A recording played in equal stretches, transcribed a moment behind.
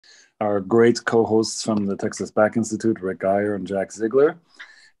our great co-hosts from the Texas Back Institute, Rick Geyer and Jack Ziegler.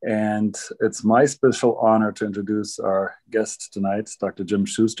 And it's my special honor to introduce our guest tonight, Dr. Jim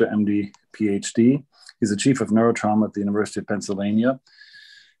Schuster, MD, PhD. He's the chief of neurotrauma at the University of Pennsylvania.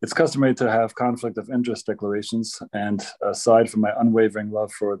 It's customary to have conflict of interest declarations, and aside from my unwavering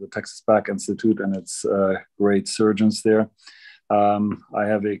love for the Texas Back Institute and its great surgeons there, I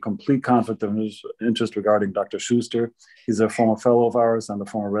have a complete conflict of interest regarding Dr. Schuster. He's a former fellow of ours and a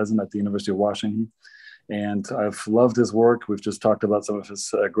former resident at the University of Washington. And I've loved his work. We've just talked about some of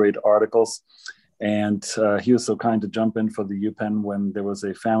his great articles. And he was so kind to jump in for the UPenn when there was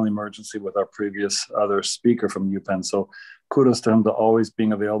a family emergency with our previous other speaker from UPenn. So kudos to him to always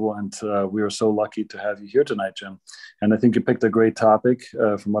being available. And we are so lucky to have you here tonight, Jim. And I think you picked a great topic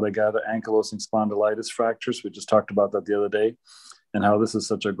from what I gather, ankylosing spondylitis fractures. We just talked about that the other day and how this is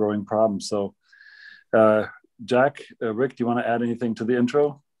such a growing problem. So Jack, Rick, do you want to add anything to the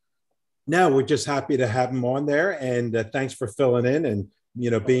intro? No, we're just happy to have him on there. And thanks for filling in. And,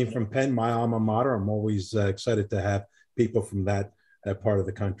 being from Penn, my alma mater, I'm always excited to have people from that part of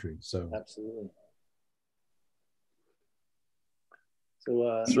the country. So absolutely.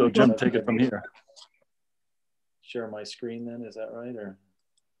 So Jim, take it from here. Share my screen then, is that right? Or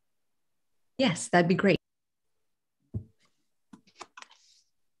yes, that'd be great.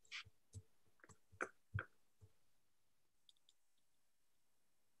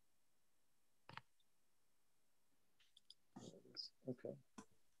 Okay.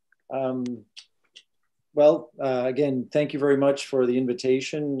 Again, thank you very much for the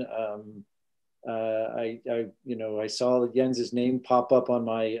invitation. I saw Jens's name pop up on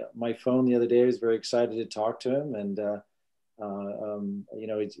my phone the other day. I was very excited to talk to him, and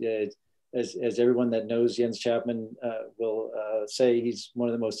as everyone that knows Jens Chapman will say, he's one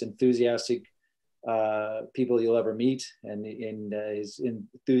of the most enthusiastic people you'll ever meet, and his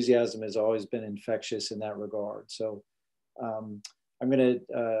enthusiasm has always been infectious in that regard. So I'm going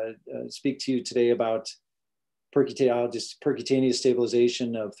to speak to you today about percutaneous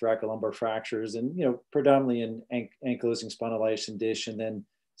stabilization of thoracolumbar fractures, and predominantly in ankylosing spondylitis and DISH, and then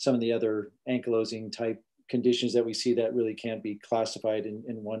some of the other ankylosing type conditions that we see that really can't be classified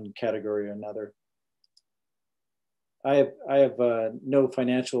in one category or another. I have no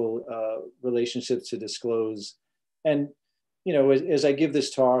financial relationships to disclose, and as I give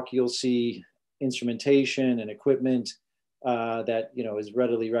this talk, you'll see instrumentation and equipment that is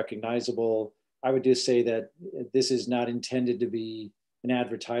readily recognizable. I would just say that this is not intended to be an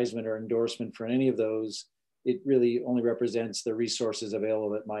advertisement or endorsement for any of those. It really only represents the resources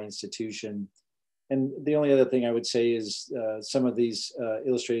available at my institution. And the only other thing I would say is some of these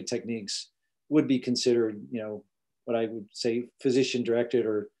illustrated techniques would be considered, what I would say physician-directed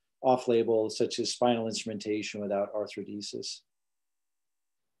or off-label, such as spinal instrumentation without arthrodesis.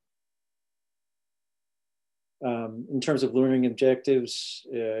 In terms of learning objectives,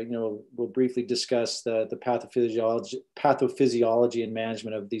 we'll briefly discuss the pathophysiology and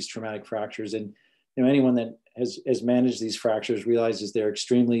management of these traumatic fractures. And anyone that has managed these fractures realizes they're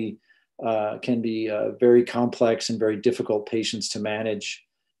extremely, can be very complex and very difficult patients to manage.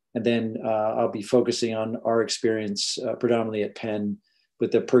 And then I'll be focusing on our experience predominantly at Penn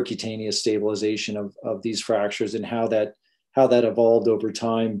with the percutaneous stabilization of these fractures and how that evolved over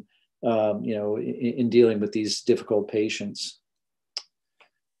time. In dealing with these difficult patients.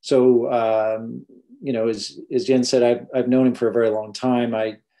 So, as Jen said, I've known him for a very long time.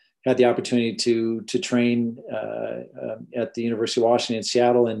 I had the opportunity to train at the University of Washington in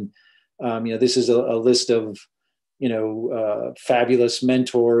Seattle, and this is a list of fabulous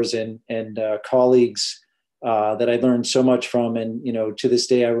mentors and colleagues that I learned so much from. And to this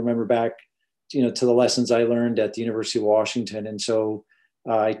day, I remember back to the lessons I learned at the University of Washington, and so.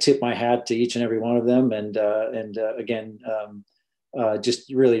 I tip my hat to each and every one of them, and again,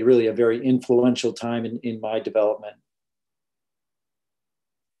 just really a very influential time in my development.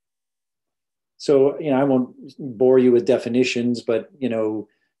 So I won't bore you with definitions, but we'll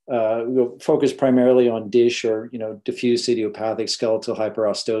focus primarily on DISH, or diffuse idiopathic skeletal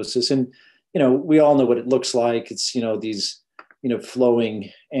hyperostosis, and we all know what it looks like. It's these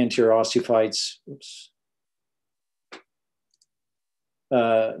flowing anterior osteophytes. Oops.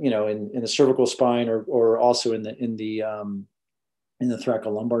 In the cervical spine, or also in the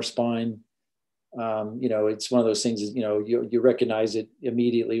thoracolumbar spine. It's one of those things. You recognize it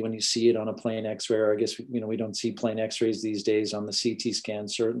immediately when you see it on a plain X-ray. Or I guess we don't see plain X-rays these days on the CT scan,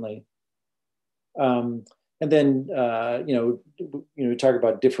 certainly. And then talk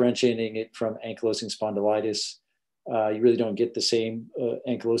about differentiating it from ankylosing spondylitis. You really don't get the same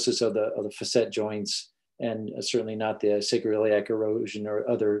ankylosis of the facet joints and certainly not the sacroiliac erosion or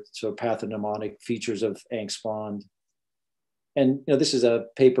other sort of pathognomonic features of Ankylosing. And this is a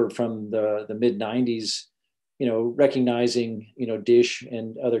paper from the mid 90s, recognizing DISH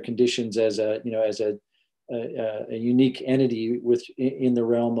and other conditions as a unique entity in the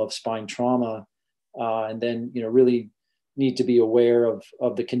realm of spine trauma, and then really need to be aware of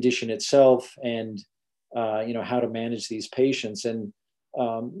the condition itself and how to manage these patients. And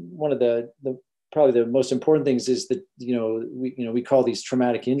one of the probably the most important things is that we call these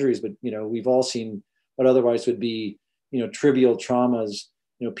traumatic injuries, but we've all seen what otherwise would be trivial traumas,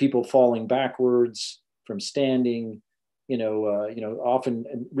 people falling backwards from standing, often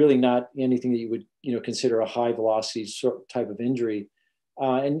really not anything that you would consider a high velocity type of injury.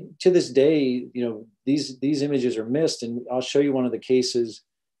 And to this day, these images are missed. And I'll show you one of the cases,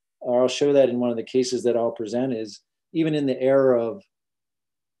 or I'll show that in one of the cases that I'll present, is even in the era of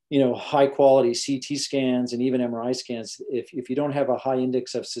high quality CT scans and even MRI scans, if you don't have a high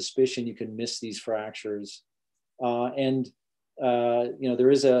index of suspicion, you can miss these fractures. There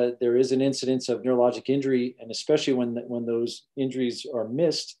is an incidence of neurologic injury, and especially when those injuries are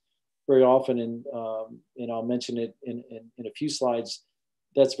missed very often, and I'll mention it in a few slides.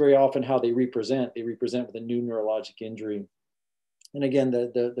 That's very often how they represent. They represent with a new neurologic injury. And again,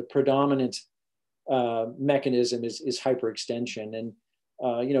 the predominant mechanism is hyperextension. And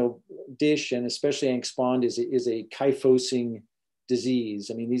DISH, and especially Ankylosing, is a kyphosing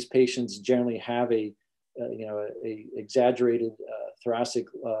disease. I mean, these patients generally have a exaggerated thoracic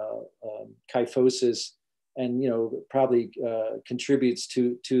kyphosis, and probably contributes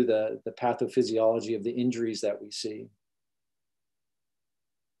to the pathophysiology of the injuries that we see.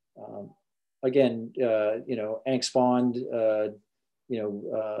 Again, Ankylosing,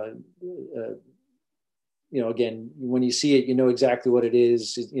 again, when you see it, exactly what it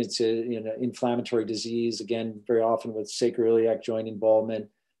is. It's an inflammatory disease, again, very often with sacroiliac joint involvement,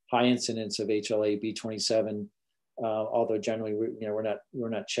 high incidence of HLA-B27, although generally we're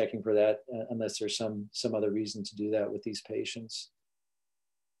not checking for that unless there's some other reason to do that with these patients.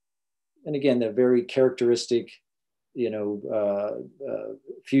 And again, the very characteristic,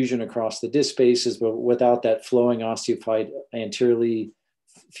 fusion across the disc spaces, but without that flowing osteophyte anteriorly,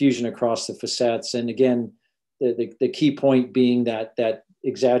 fusion across the facets. And again, the key point being that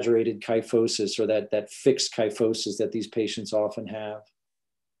exaggerated kyphosis, or that fixed kyphosis that these patients often have.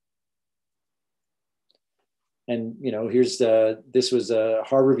 And this was a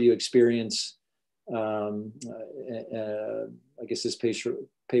Harborview experience. I guess this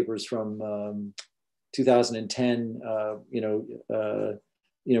paper is from 2010.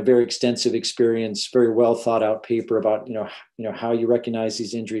 Very extensive experience, very well thought out paper about how you recognize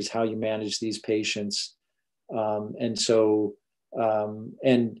these injuries, how you manage these patients, to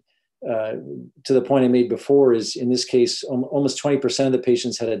the point I made before, is in this case almost 20% of the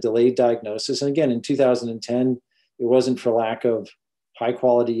patients had a delayed diagnosis. And again, in 2010, it wasn't for lack of high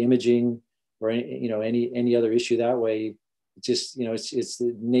quality imaging or any other issue that way. It's just it's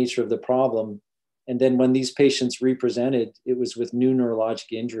the nature of the problem. And then when these patients represented, it was with new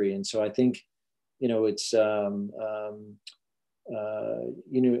neurologic injury. And so I think, it's, we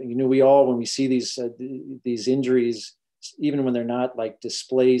all, when we see these injuries, even when they're not like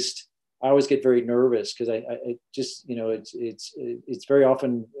displaced, I always get very nervous, because I just, it's very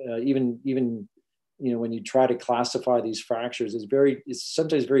often, even when you try to classify these fractures, it's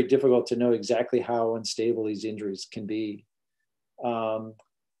sometimes very difficult to know exactly how unstable these injuries can be.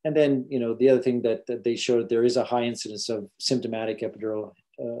 And then, the other thing that they showed, there is a high incidence of symptomatic epidural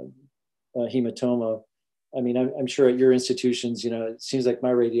hematoma. I mean, I'm sure at your institutions, it seems like my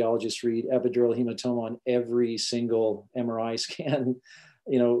radiologists read epidural hematoma on every single MRI scan,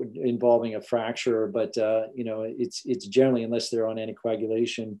 involving a fracture. But, it's generally, unless they're on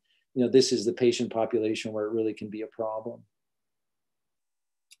anticoagulation, this is the patient population where it really can be a problem.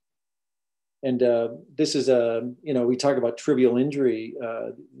 And this is we talk about trivial injury.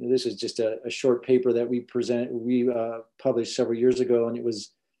 This is just a short paper that we published several years ago, and it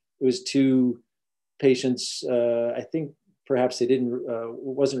was two patients. I think perhaps they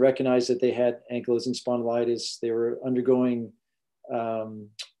wasn't recognized that they had ankylosing spondylitis. They were undergoing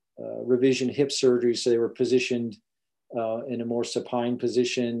revision hip surgery, so they were positioned in a more supine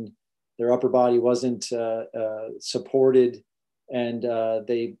position. Their upper body wasn't supported. And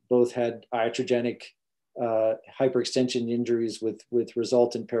they both had iatrogenic hyperextension injuries with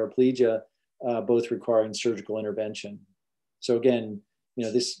resultant paraplegia, both requiring surgical intervention. So again,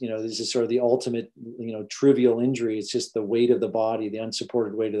 this is sort of the ultimate, trivial injury. It's just the weight of the body, the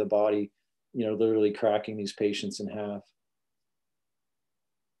unsupported weight of the body, literally cracking these patients in half.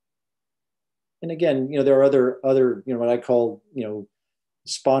 And again, there are other, what I call,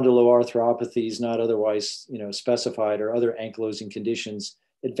 spondyloarthropathies, not otherwise, specified, or other ankylosing conditions,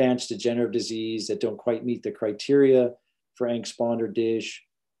 advanced degenerative disease that don't quite meet the criteria for Ankh-Spond or DISH,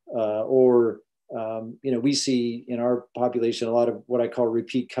 or we see in our population a lot of what I call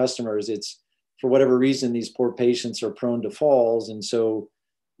repeat customers. It's for whatever reason, these poor patients are prone to falls. And so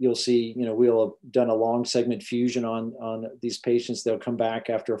you'll see, we'll have done a long segment fusion on these patients. They'll come back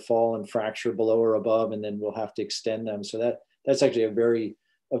after a fall and fracture below or above, and then we'll have to extend them. So that's actually a very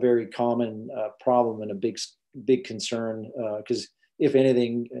common problem and a big concern, because if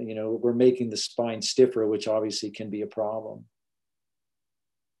anything, we're making the spine stiffer, which obviously can be a problem.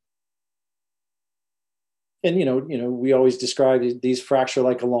 And, we always describe these fracture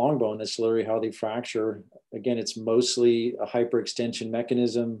like a long bone. That's literally how they fracture. Again, it's mostly a hyperextension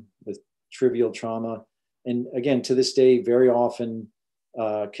mechanism with trivial trauma. And again, to this day, very often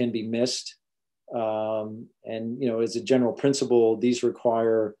can be missed. And, as a general principle, these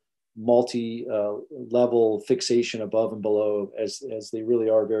require multi-level fixation above and below, as they really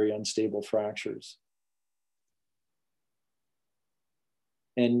are very unstable fractures.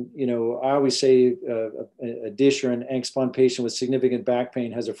 And, I always say a DISH or an Ankh-Spond patient with significant back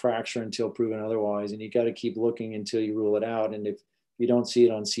pain has a fracture until proven otherwise. And you got to keep looking until you rule it out. And if you don't see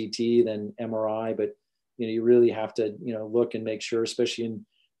it on CT, then MRI. But, you really have to, look and make sure, especially in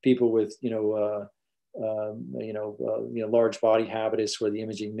people with, large body habitus where the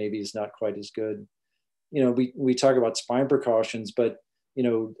imaging maybe is not quite as good. We talk about spine precautions, but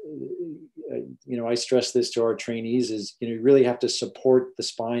I stress this to our trainees is, you really have to support the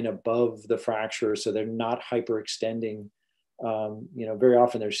spine above the fracture so they're not hyperextending. Very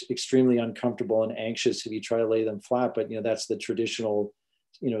often they're extremely uncomfortable and anxious if you try to lay them flat, but, that's the traditional,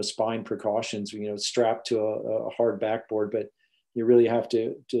 spine precautions, strapped to a hard backboard, but you really have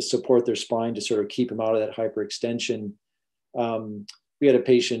to support their spine to sort of keep them out of that hyperextension. We had a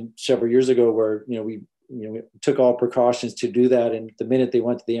patient several years ago where, we took all precautions to do that. And the minute they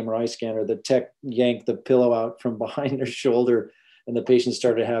went to the MRI scanner, the tech yanked the pillow out from behind their shoulder and the patient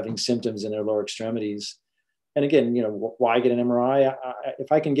started having symptoms in their lower extremities. And again, why get an MRI?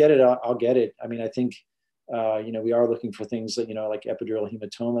 If I can get it, I'll get it. I mean, I think, we are looking for things that, like epidural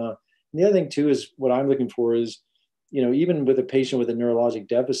hematoma. And the other thing too, is what I'm looking for is, even with a patient with a neurologic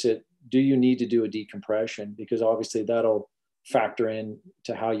deficit, do you need to do a decompression? Because obviously that'll factor in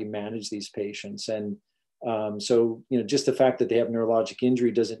to how you manage these patients. And so, just the fact that they have neurologic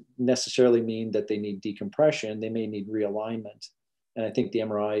injury doesn't necessarily mean that they need decompression. They may need realignment. And I think the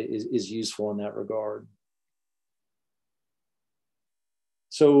MRI is useful in that regard.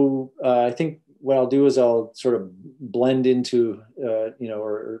 So I think what I'll do is I'll sort of blend into,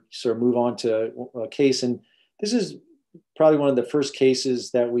 or sort of move on to a case. And this is probably one of the first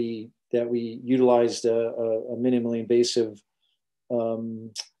cases that we utilized a minimally invasive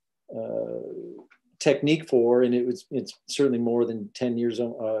technique for, and it's certainly more than 10 years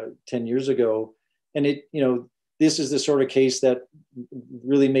ago. And this is the sort of case that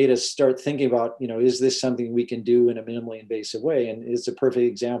really made us start thinking about, is this something we can do in a minimally invasive way? And it's a perfect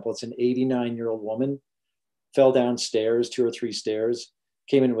example. It's an 89-year-old woman, fell downstairs, 2 or 3 stairs,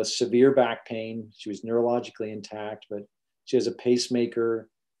 came in with severe back pain. She was neurologically intact, but she has a pacemaker.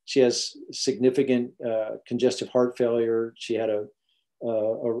 She has significant congestive heart failure. She had a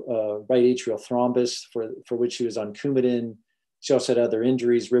right atrial thrombus for which she was on Coumadin. She also had other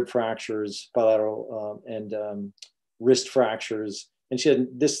injuries, rib fractures, bilateral and wrist fractures. And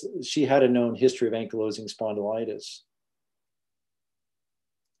she had a known history of ankylosing spondylitis.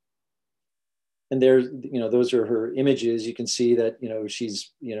 And there, those are her images. You can see that,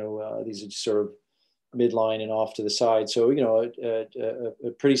 she's, these are sort of midline and off to the side. So,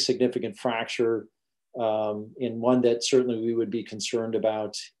 a pretty significant fracture, in one that certainly we would be concerned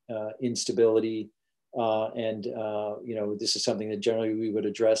about instability. And this is something that generally we would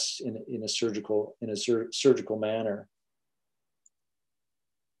address in a surgical manner.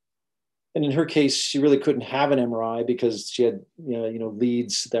 And in her case, she really couldn't have an MRI because she had,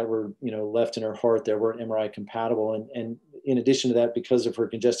 leads that were, left in her heart that weren't MRI compatible. And in addition to that, because of her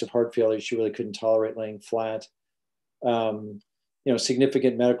congestive heart failure, she really couldn't tolerate laying flat.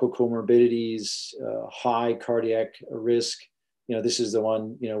 Significant medical comorbidities, high cardiac risk. This is the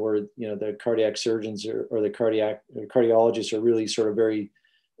one, where, the cardiac surgeons or the cardiologists are really sort of very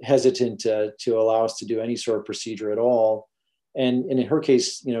hesitant to allow us to do any sort of procedure at all. And in her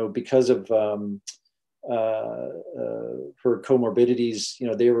case, because of her comorbidities,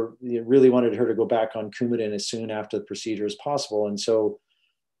 they really wanted her to go back on Coumadin as soon after the procedure as possible. And so,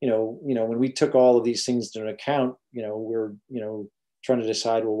 when we took all of these things into account, we're, trying to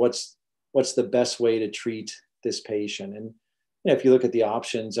decide, well, what's what's the best way to treat this patient. And if you look at the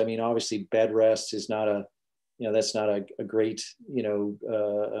options, I mean, obviously bed rest is not a, that's not a great, a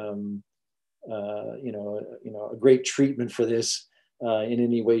great treatment for this in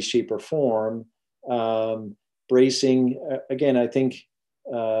any way, shape, or form. Bracing, again, I think,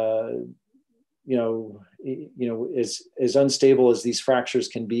 as unstable as these fractures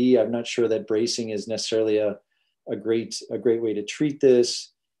can be, I'm not sure that bracing is necessarily a great way to treat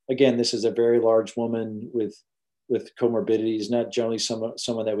this. Again, this is a very large woman with comorbidities, not generally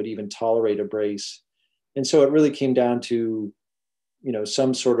someone that would even tolerate a brace. And so it really came down to,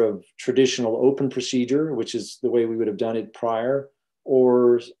 some sort of traditional open procedure, which is the way we would have done it prior,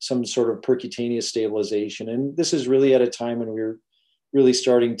 or some sort of percutaneous stabilization. And this is really at a time when we were really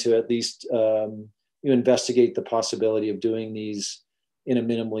starting to at least investigate the possibility of doing these in a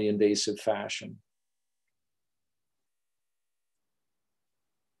minimally invasive fashion.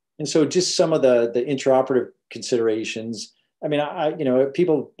 And so just some of the intraoperative considerations. I mean,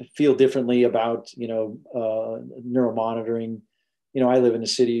 people feel differently about, neuromonitoring. I live in a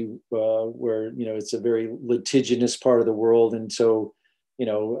city where, it's a very litigious part of the world. And so,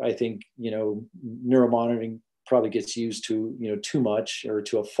 I think, neuromonitoring probably gets used to, too much or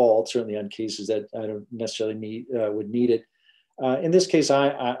to a fault, certainly on cases that I don't necessarily would need it. In this case,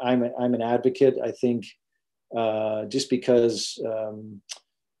 I'm an advocate. I think just because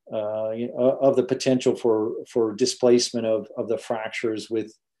of the potential for displacement of the fractures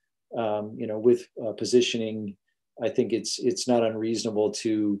with positioning, I think it's not unreasonable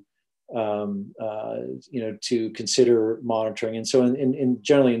to to consider monitoring. And so in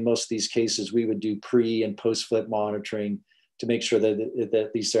generally in most of these cases, we would do pre and post flip monitoring to make sure that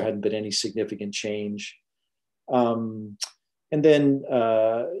at least there hadn't been any significant change. And then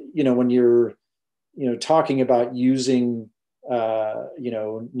when you're talking about using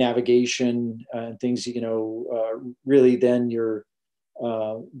navigation and things, really then you're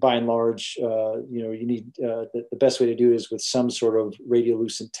by and large, you need the best way to do it is with some sort of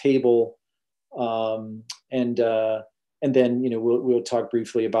radiolucent table, and then we'll talk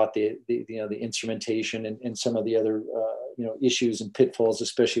briefly about the instrumentation and some of the other issues and pitfalls,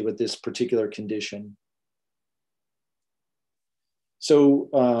 especially with this particular condition. So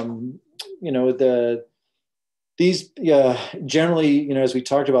generally, as we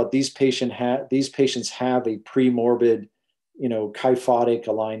talked about, these patients have a premorbid kyphotic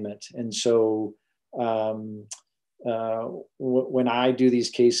alignment. And so when I do these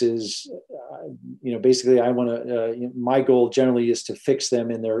cases, basically I want to, my goal generally is to fix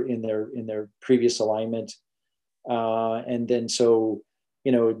them in their previous alignment. And then so,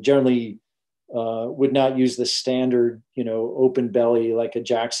 generally would not use the standard, open belly, like a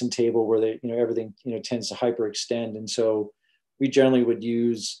Jackson table where they, everything, tends to hyperextend. And so we generally would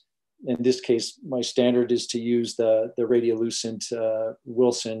use, in this case, my standard is to use the radiolucent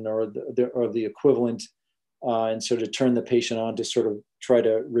Wilson or the equivalent, and so to turn the patient on to sort of try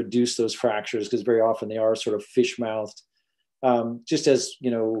to reduce those fractures, because very often they are sort of fish-mouthed. Just as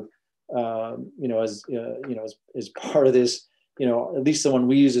as part of this, at least the one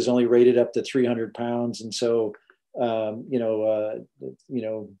we use is only rated up to 300 pounds, and so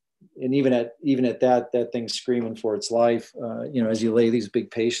and even at that thing's screaming for its life, as you lay these big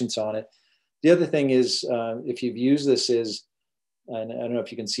patients on it. The other thing is, if you've used this, is, and I don't know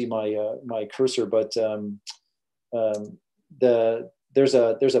if you can see my cursor, but there's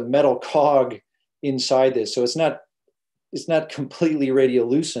a metal cog inside this, so it's not completely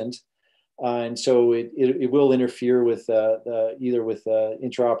radiolucent, and so it will interfere with either with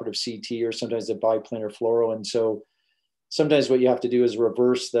intraoperative CT or sometimes the biplanar fluoro, and so sometimes what you have to do is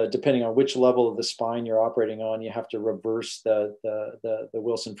reverse depending on which level of the spine you're operating on, you have to reverse the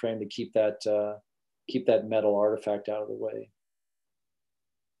Wilson frame to keep that metal artifact out of the way.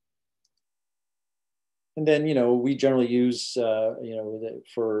 And then, we generally use,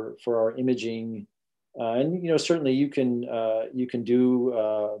 for our imaging, and, certainly you can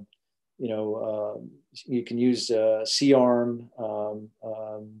do, you can use C-arm,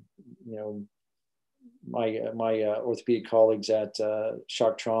 my orthopedic colleagues at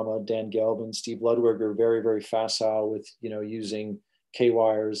Shock Trauma, Dan Gelb, Steve Ludwig, are very, very facile with, using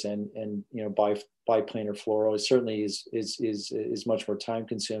K-wires and biplanar fluoro. It certainly is much more time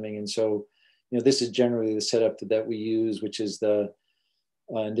consuming. And so, this is generally the setup that we use, which is in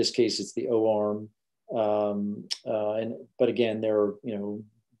this case, it's the O-arm. But again, there are,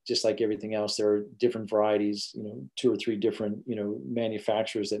 just like everything else, there are different varieties, 2 or 3 different,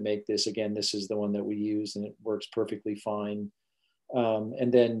 manufacturers that make this. Again, this is the one that we use, and it works perfectly fine. And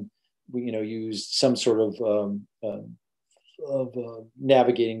then we, use some sort of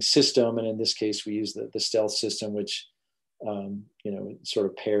navigating system, and in this case, we use the stealth system, which sort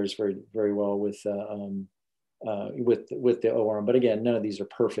of pairs very very well with the O-arm. But again, none of these are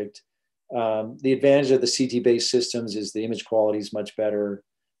perfect. The advantage of the CT-based systems is the image quality is much better.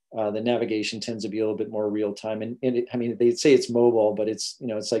 The navigation tends to be a little bit more real time, and I mean, they say it's mobile, but it's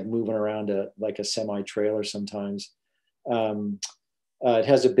it's like moving around like a semi trailer sometimes. It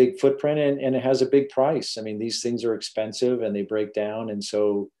has a big footprint and it has a big price. I mean, these things are expensive and they break down, and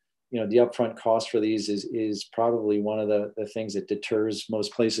so the upfront cost for these is probably one of the things that deters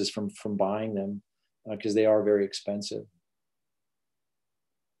most places from buying them, because they are very expensive.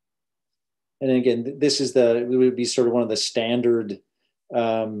 And again, this is it would be sort of one of the standard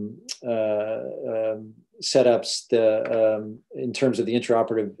setups in terms of the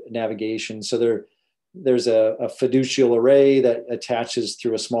intraoperative navigation. So there's a fiducial array that attaches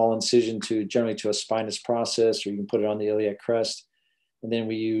through a small incision generally to a spinous process, or you can put it on the iliac crest. And then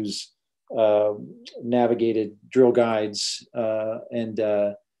we use navigated drill guides and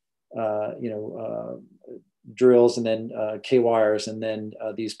drills, and then K-wires, and then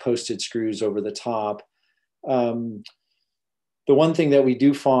these posted screws over the top. The one thing that we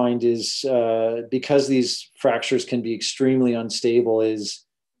do find is because these fractures can be extremely unstable, is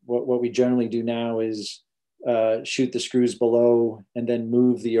what we generally do now is shoot the screws below and then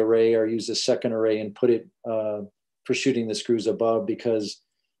move the array, or use a second array and put it for shooting the screws above, because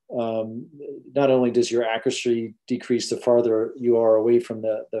not only does your accuracy decrease the farther you are away from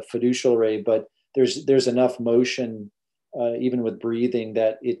the fiducial array, but there's enough motion, even with breathing,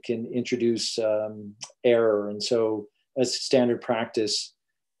 that it can introduce error. And so as standard practice,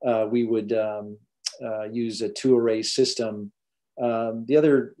 we would use a 2-array system. The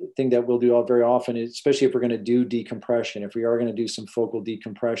other thing that we'll do very often is, especially if we're going to do decompression, if we are going to do some focal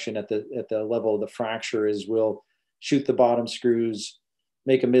decompression at the level of the fracture, is we'll shoot the bottom screws,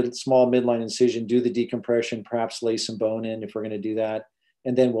 make a small midline incision, do the decompression, perhaps lay some bone in if we're going to do that,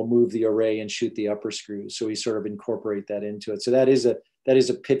 and then we'll move the array and shoot the upper screws. So we sort of incorporate that into it. So that is a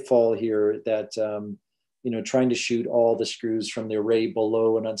pitfall here, that trying to shoot all the screws from the array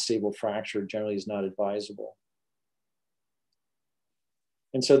below an unstable fracture generally is not advisable.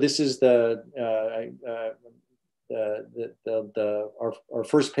 And so this is our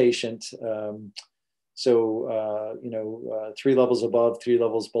first patient. 3 levels above, 3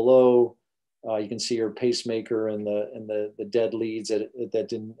 levels below. You can see her pacemaker and the dead leads that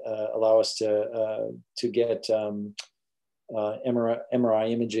didn't allow us to get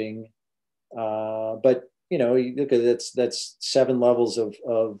MRI imaging. But you look at it, that's 7 levels of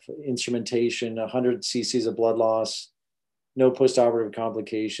instrumentation, 100 cc's of blood loss, no postoperative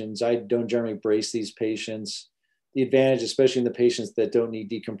complications. I don't generally brace these patients. The advantage, especially in the patients that don't need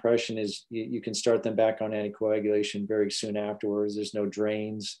decompression, is you can start them back on anticoagulation very soon afterwards. There's no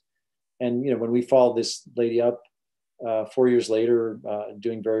drains. And when we followed this lady up 4 years later,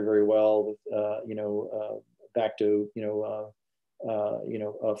 doing very, very well, with back to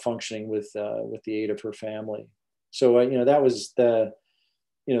functioning with the aid of her family. So that was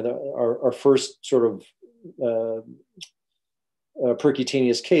our first sort of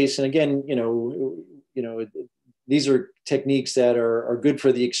percutaneous case. And again, these are techniques that are good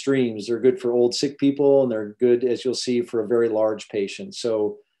for the extremes. They're good for old, sick people, and they're good, as you'll see, for a very large patient.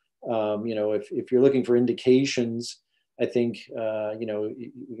 So, if you're looking for indications, I think,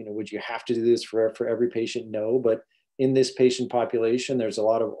 would you have to do this for every patient? No, but in this patient population, there's a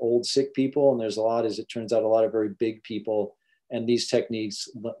lot of old, sick people, and there's a lot, as it turns out, a lot of very big people. And these techniques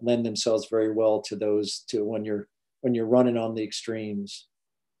lend themselves very well to those, when you're running on the extremes.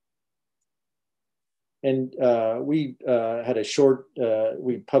 And we had a short,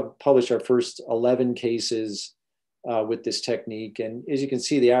 we published our first 11 cases with this technique. And as you can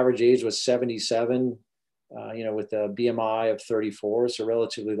see, the average age was 77, with a BMI of 34, so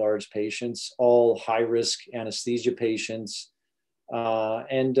relatively large patients, all high-risk anesthesia patients. But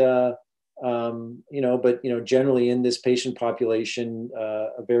generally in this patient population,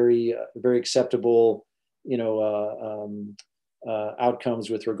 a very acceptable,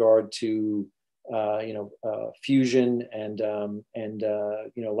 outcomes with regard to fusion and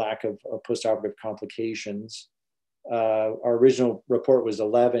lack of postoperative complications. Our original report was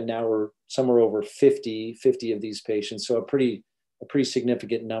 11. Now we're somewhere over 50 of these patients. So a pretty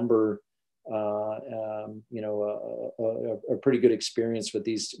significant number. A pretty good experience with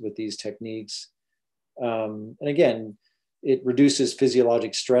these techniques. And again, it reduces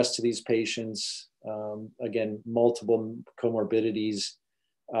physiologic stress to these patients. Again, multiple comorbidities.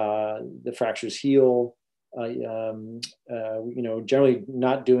 The fractures heal. Generally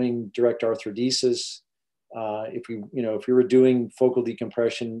not doing direct arthrodesis. If we were doing focal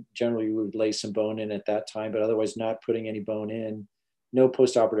decompression, generally we would lay some bone in at that time, but otherwise not putting any bone in, no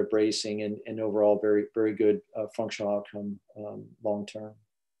postoperative bracing, and overall very, very good functional outcome long term.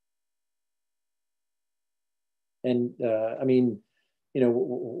 And I mean,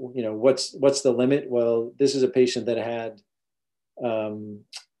 what's the limit? Well, this is a patient that had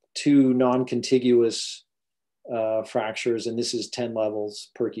 2 non-contiguous fractures, and this is 10 levels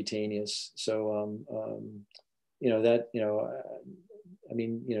percutaneous. So,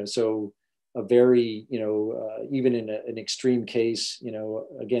 so a very, even in an extreme case,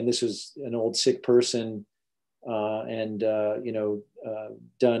 again, this was an old sick person, and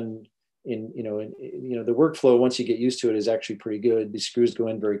done in, the workflow, once you get used to it, is actually pretty good. These screws go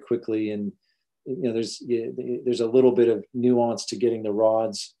in very quickly, and there's a little bit of nuance to getting the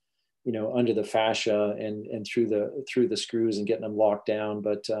rods, under the fascia and through the screws and getting them locked down.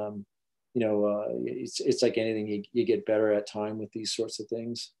 But it's like anything, you get better at time with these sorts of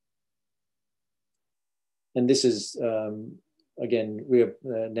things. And this is again, we have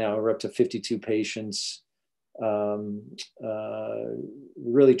now we're up to 52 patients.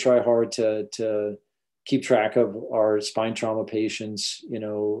 Really try hard to keep track of our spine trauma patients.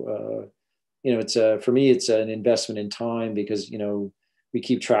 It's for me, it's an investment in time, because we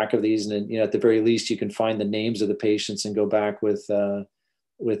keep track of these, and at the very least, you can find the names of the patients and go back with the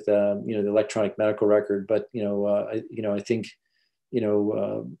electronic medical record. But I think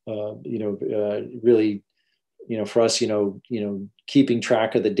really, for us, keeping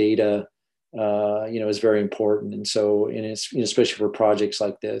track of the data, is very important. And so, and it's, especially for projects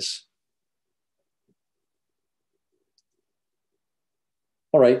like this.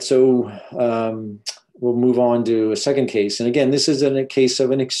 All right, so we'll move on to a second case. And again, this is a case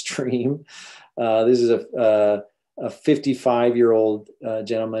of an extreme. This is a 55-year-old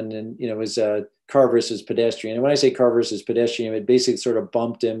gentleman, and is a car versus pedestrian. And when I say car versus pedestrian, it basically sort of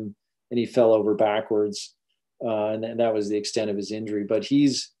bumped him and he fell over backwards. And that was the extent of his injury. But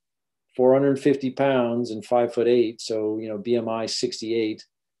he's 450 pounds and 5'8", so BMI 68.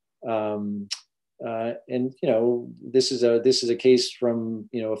 And this is a case from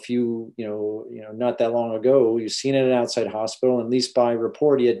a few not that long ago. You've seen it in an outside hospital, and at least by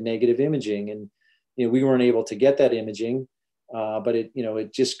report he had negative imaging, and we weren't able to get that imaging, but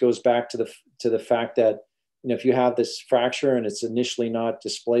it just goes back to the fact that if you have this fracture and it's initially not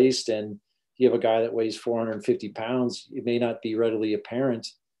displaced, and you have a guy that weighs 450 pounds, it may not be readily apparent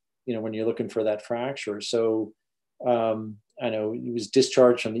when you're looking for that fracture. So I know he was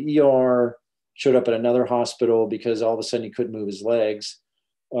discharged from the ER, showed up at another hospital because all of a sudden he couldn't move his legs.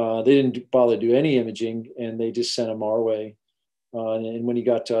 They didn't bother to do any imaging, and they just sent him our way. And when he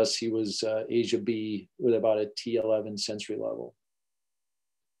got to us, he was Asia B with about a T11 sensory level.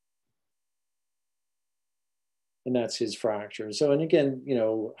 And that's his fracture. So, and again,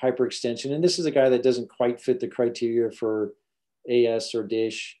 hyperextension. And this is a guy that doesn't quite fit the criteria for AS or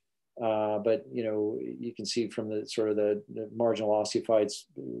DISH. But you can see from the sort of the marginal osteophytes,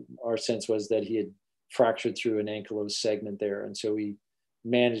 our sense was that he had fractured through an ankylosing segment there, and so we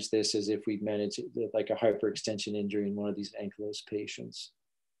managed this as if we'd managed like a hyperextension injury in one of these ankylosing patients.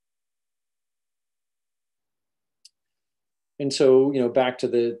 And so back to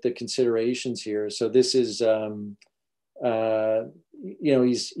the considerations here. So this is he's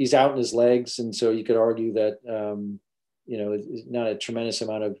out in his legs, and so you could argue that not a tremendous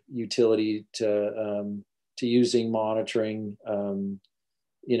amount of utility to using monitoring.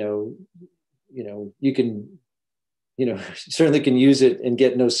 You can, certainly can use it and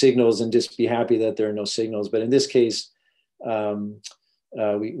get no signals and just be happy that there are no signals. But in this case,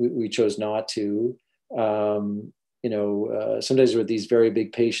 we chose not to. Sometimes with these very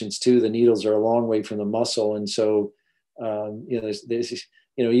big patients too, the needles are a long way from the muscle, and so even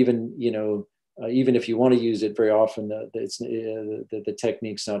if you want to use it, very often the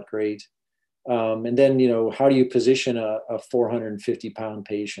technique's not great. And then, how do you position a 450-pound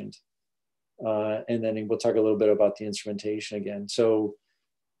patient? And then we'll talk a little bit about the instrumentation again. So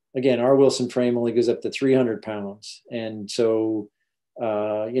again, our Wilson frame only goes up to 300 pounds. And so,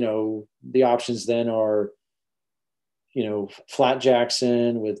 the options then are, flat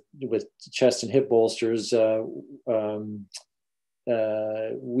Jackson with chest and hip bolsters. The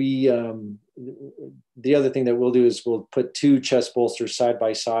other thing that we'll do is we'll put 2 chest bolsters side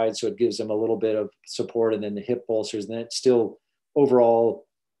by side, so it gives them a little bit of support, and then the hip bolsters, and that still overall,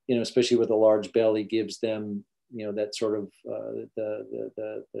 especially with a large belly, gives them that sort of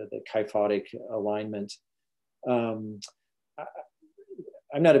the kyphotic alignment.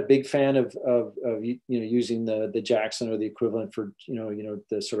 I'm not a big fan of using the Jackson or the equivalent for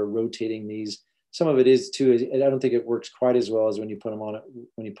the sort of rotating these. some of it is too. I don't think it works quite as well as when you put them on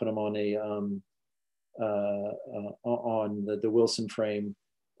on the Wilson frame.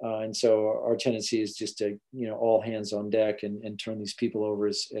 And so our tendency is just to, all hands on deck and turn these people over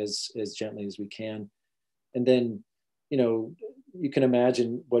as gently as we can. And then, you can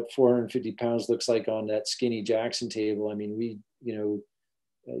imagine what 450 pounds looks like on that skinny Jackson table. I mean, we,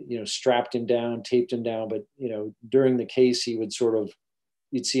 strapped him down, taped him down, but, during the case, he would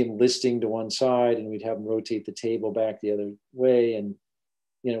you'd see him listing to one side, and we'd have him rotate the table back the other way. And,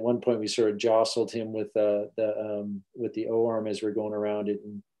 at one point we sort of jostled him with the O arm as we're going around it.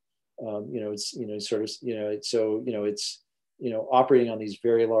 And, operating on these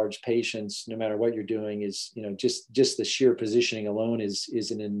very large patients, no matter what you're doing, is, just the sheer positioning alone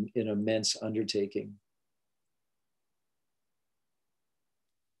is an immense undertaking.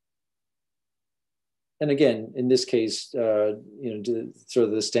 And again, in this case, sort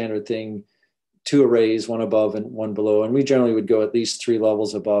of the standard thing, 2 arrays, 1 above and 1 below. And we generally would go at least 3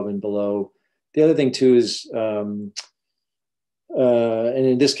 levels above and below. The other thing too is, and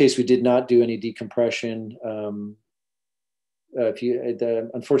in this case, we did not do any decompression. Unfortunately,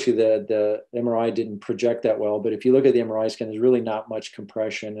 the MRI didn't project that well, but if you look at the MRI scan, there's really not much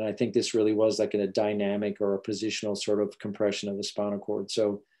compression. And I think this really was like in a dynamic or a positional sort of compression of the spinal cord.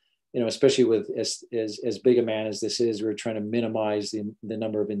 So, especially with as big a man as this is, we're trying to minimize the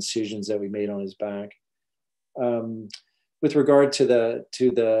number of incisions that we made on his back. With regard to the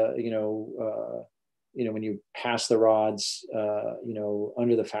when you pass the rods,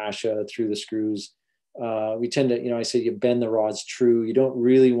 under the fascia through the screws, we tend to, I say you bend the rods true. You don't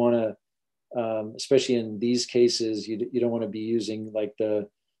really want to, especially in these cases, you don't want to be using like the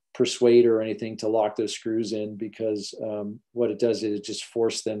persuader or anything to lock those screws in, because what it does is just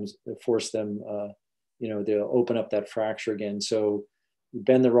force them, they'll open up that fracture again. So you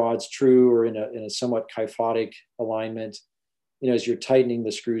bend the rods true or in a somewhat kyphotic alignment. As you're tightening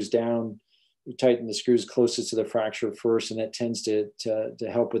the screws down, you tighten the screws closest to the fracture first, and that tends to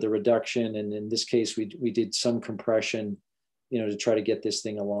help with the reduction. And in this case, we did some compression, to try to get this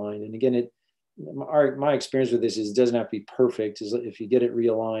thing aligned. And again, my experience with this is it doesn't have to be perfect. If you get it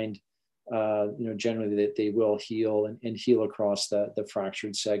realigned, generally that they will heal and heal across the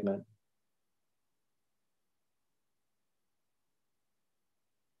fractured segment.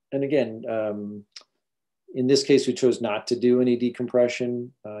 And again, in this case, we chose not to do any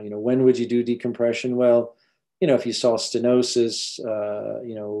decompression. When would you do decompression? Well, if you saw stenosis,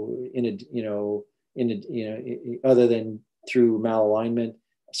 other than through malalignment,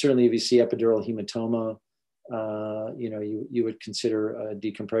 certainly if you see epidural hematoma, you would consider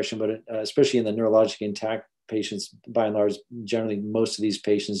decompression. But especially in the neurologically intact patients, by and large, generally most of these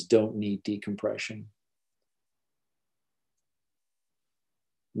patients don't need decompression.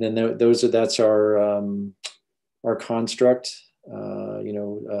 And then that's our construct,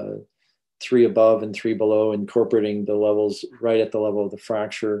 3 above and 3 below, incorporating the levels right at the level of the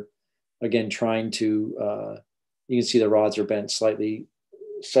fracture. Again, trying to, you can see the rods are bent slightly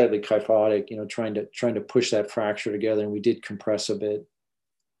kyphotic, trying to push that fracture together. And we did compress a bit.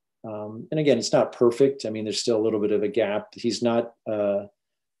 And again, it's not perfect. I mean, there's still a little bit of a gap. He's not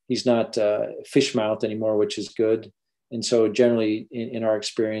fish mouthed anymore, which is good. And so generally in our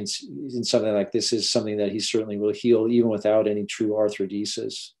experience, in something like this is something that he certainly will heal even without any true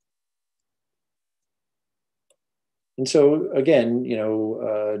arthrodesis. And so again,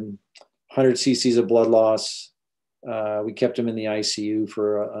 100 cc's of blood loss. We kept him in the ICU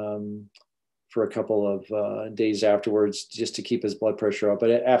for a couple of days afterwards, just to keep his blood pressure up.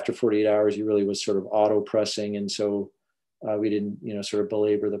 But after 48 hours, he really was sort of auto pressing. And so we didn't, sort of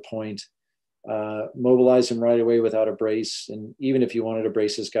belabor the point. Mobilize him right away without a brace. And even if you wanted to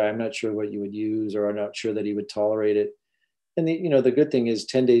brace this guy, I'm not sure what you would use, or I'm not sure that he would tolerate it. And the good thing is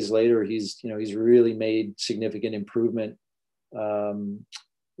 10 days later, he's really made significant improvement.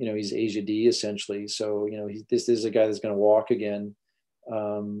 He's Asia D essentially. So, this is a guy that's going to walk again.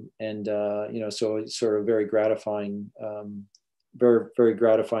 So it's sort of very gratifying, very, very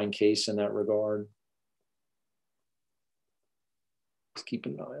gratifying case in that regard. Just keep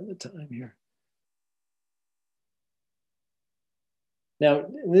an eye on the time here. Now,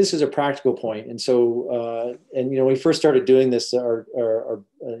 this is a practical point. And so, when we first started doing this, the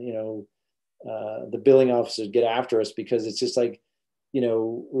billing officers get after us, because it's just like,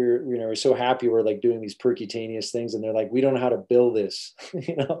 we're so happy we're like doing these percutaneous things, and they're like, we don't know how to bill this,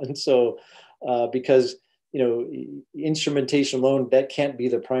 and so, because, instrumentation alone, that can't be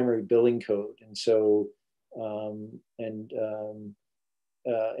the primary billing code. And so,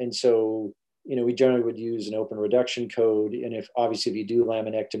 we generally would use an open reduction code. And if obviously if you do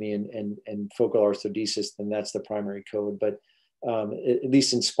laminectomy and focal arthrodesis, then that's the primary code. But at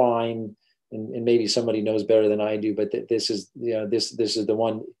least in spine, and maybe somebody knows better than I do, but this is, this is the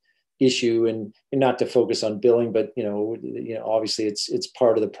one issue, and not to focus on billing, but obviously it's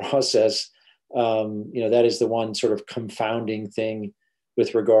part of the process. That is the one sort of confounding thing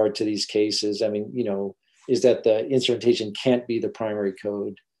with regard to these cases. I mean, is that the instrumentation can't be the primary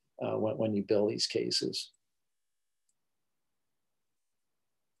code when you bill these cases.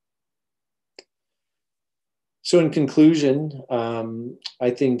 So in conclusion,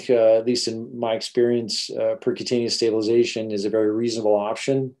 I think, at least in my experience, percutaneous stabilization is a very reasonable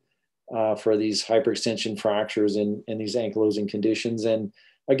option for these hyperextension fractures and these ankylosing conditions. And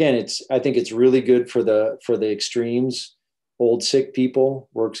again, I think it's really good for the extremes. Old sick people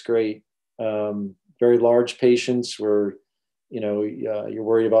works great. Very large patients where you're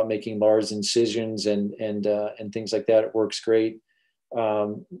worried about making large incisions and things like that. It works great.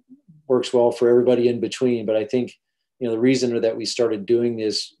 Works well for everybody in between. But I think the reason that we started doing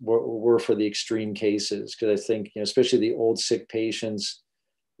this were for the extreme cases, because I think especially the old sick patients,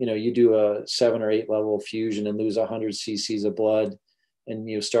 you do a 7 or 8 level fusion and lose 100 cc's of blood, and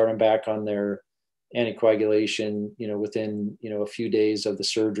you start them back on their anticoagulation within a few days of the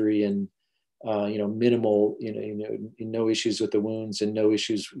surgery, and minimal no issues with the wounds and no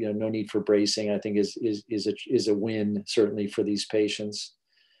issues, no need for bracing, I think is a win certainly for these patients.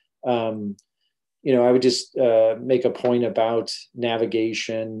 I would just make a point about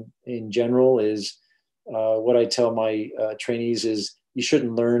navigation in general is what I tell my trainees is you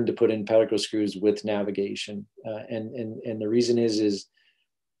shouldn't learn to put in pedicle screws with navigation. And the reason is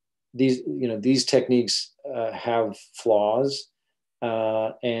these techniques have flaws.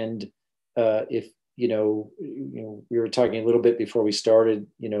 And if, we were talking a little bit before we started,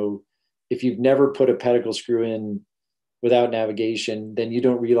 if you've never put a pedicle screw in without navigation, then you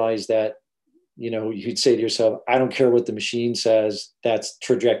don't realize that, you'd say to yourself, I don't care what the machine says, that's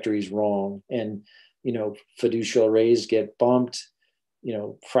trajectory is wrong. And, fiducial arrays get bumped,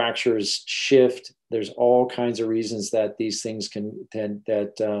 fractures shift. There's all kinds of reasons that these things and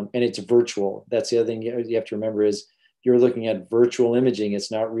it's virtual. That's the other thing you have to remember is you're looking at virtual imaging.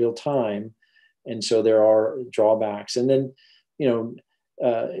 It's not real time. And so there are drawbacks. And then,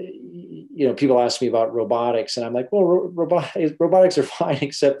 people ask me about robotics, and I'm like, well, robotics are fine,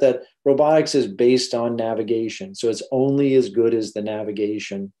 except that robotics is based on navigation. So it's only as good as the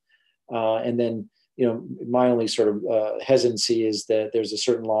navigation. And then, my only sort of hesitancy is that there's a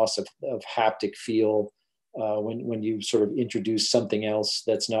certain loss of haptic feel when you sort of introduce something else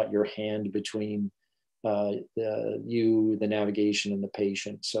that's not your hand between the navigation and the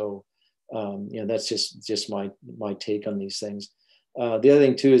patient. So, that's just my take on these things. The other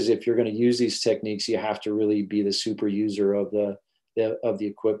thing too is if you're going to use these techniques, you have to really be the super user of the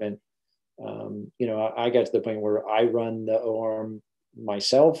equipment. I got to the point where I run the O-arm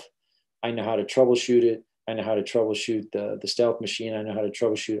myself. I know how to troubleshoot it. I know how to troubleshoot the stealth machine. I know how to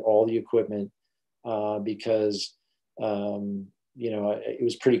troubleshoot all the equipment because it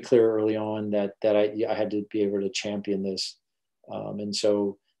was pretty clear early on that I had to be able to champion this. And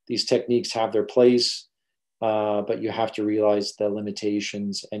so these techniques have their place. But you have to realize the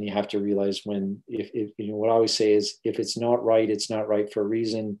limitations, and you have to realize when, if what I always say is, if it's not right, it's not right for a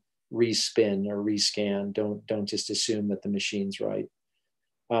reason. Respin or rescan. Don't just assume that the machine's right.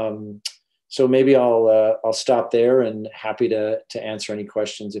 So maybe I'll stop there, and happy to answer any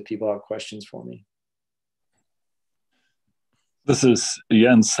questions if people have questions for me. This is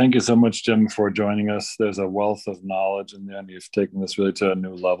Jens. Thank you so much, Jim, for joining us. There's a wealth of knowledge in there, and you've taken this really to a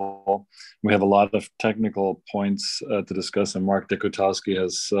new level. We have a lot of technical points to discuss, and Mark Dekutowski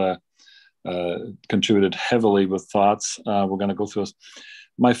has contributed heavily with thoughts. We're going to go through this.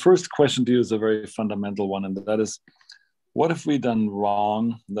 My first question to you is a very fundamental one, and that is, what have we done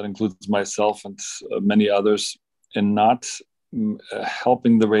wrong, that includes myself and many others, in not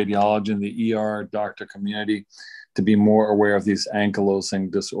helping the radiology and the ER doctor community to be more aware of these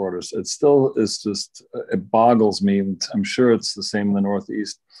ankylosing disorders? It still is just, it boggles me, and I'm sure it's the same in the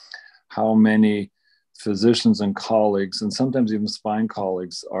Northeast, how many physicians and colleagues, and sometimes even spine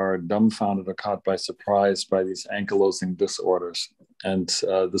colleagues, are dumbfounded or caught by surprise by these ankylosing disorders. And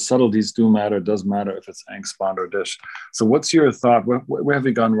the subtleties do matter. It does matter if it's ankspond or dish. So what's your thought? Where have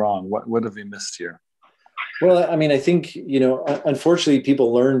we gone wrong? What have we missed here? Well, I mean, I think, unfortunately,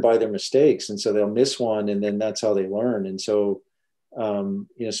 people learn by their mistakes. And so they'll miss one, and then that's how they learn. And so,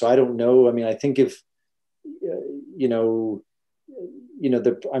 so I don't know. I mean, I think if,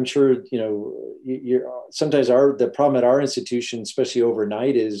 I'm sure, sometimes the problem at our institution, especially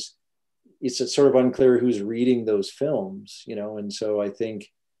overnight, is, it's sort of unclear who's reading those films, and so I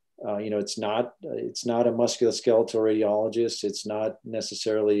think, it's not a musculoskeletal radiologist. It's not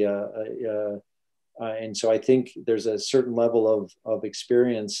necessarily and so I think there's a certain level of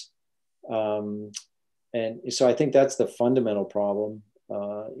experience. And so I think that's the fundamental problem.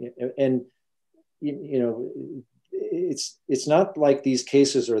 And, it's not like these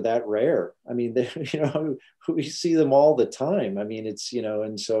cases are that rare. I mean, we see them all the time. I mean, it's,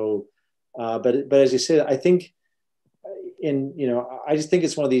 and so, but as you said, I think I just think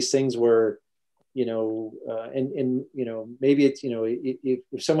it's one of these things where, maybe it's, if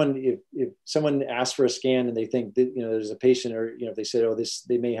someone asks for a scan and they think that, there's a patient, or, if they said,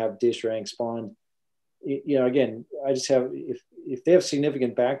 they may have dish or Angst-Bond, again, I just have, if they have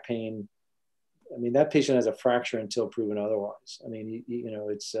significant back pain, I mean, that patient has a fracture until proven otherwise. I mean,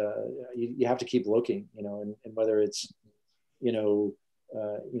 it's, you have to keep looking, and whether it's,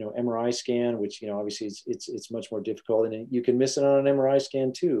 MRI scan, which, obviously it's much more difficult, and you can miss it on an MRI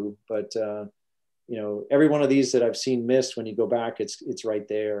scan too. But, every one of these that I've seen missed, when you go back, it's right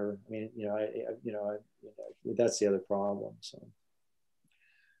there. I mean, that's the other problem. So.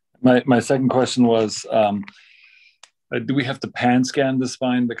 My second question was, do we have to pan scan the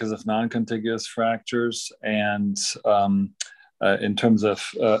spine because of non-contiguous fractures? And in terms of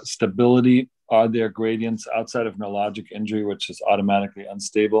stability, are there gradients outside of neurologic injury, which is automatically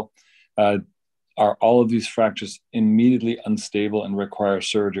unstable? Are all of these fractures immediately unstable and require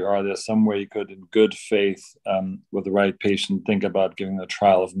surgery? Or are there some way you could, in good faith, with the right patient, think about giving a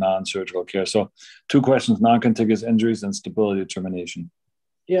trial of non-surgical care? So 2 questions: non-contiguous injuries and stability determination.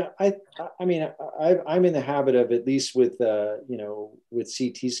 Yeah, I mean, I'm in the habit of, at least with with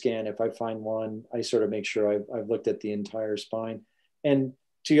CT scan, if I find one, I sort of make sure I've looked at the entire spine. And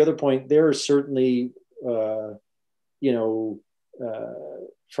to the other point, there are certainly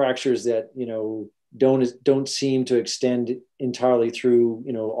fractures that don't seem to extend entirely through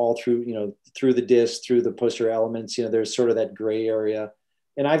all through through the disc, through the posterior elements. There's sort of that gray area,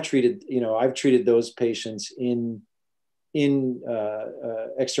 and I've treated those patients in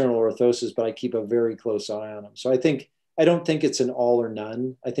external orthosis, but I keep a very close eye on them. So I don't think it's an all or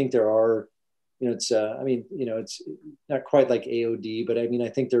none. I think there are, it's it's not quite like AOD, but I mean, I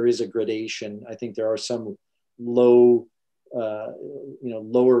think there is a gradation. I think there are some lower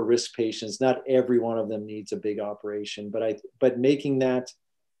risk patients. Not every one of them needs a big operation, but making that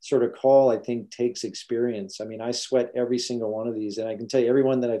sort of call, I think, takes experience. I mean, I sweat every single one of these, and I can tell you, every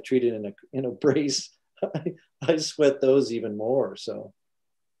one that I've treated in a brace, I sweat those even more. So,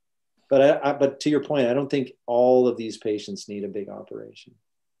 but to your point, I don't think all of these patients need a big operation.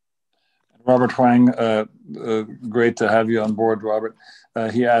 Robert Huang, great to have you on board, Robert.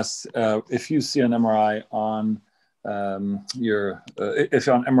 He asks, if you see an MRI on if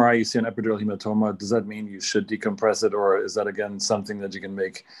on MRI you see an epidural hematoma, does that mean you should decompress it, or is that again something that you can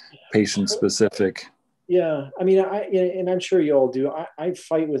make patient specific? Yeah, I mean, and I'm sure you all do. I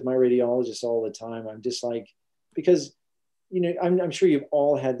fight with my radiologist all the time. I'm just like, because, I'm sure you've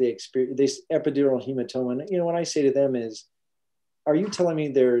all had the experience, this epidural hematoma. And, what I say to them is, are you telling me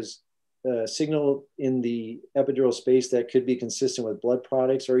there's a signal in the epidural space that could be consistent with blood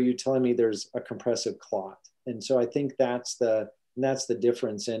products, or are you telling me there's a compressive clot? And so I think that's the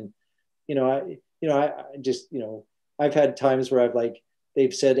difference. And, I just, I've had times where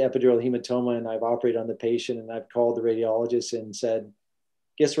they've said epidural hematoma, and I've operated on the patient, and I've called the radiologist and said,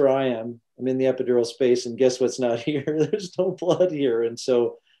 guess where I am? I'm in the epidural space, and guess what's not here? There's no blood here. And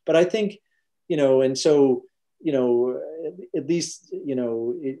so, but I think, and so, at least,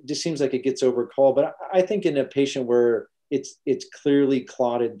 it just seems like it gets overcalled. But I think in a patient where it's clearly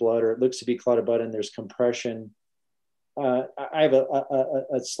clotted blood, or it looks to be clotted blood, and there's compression, I have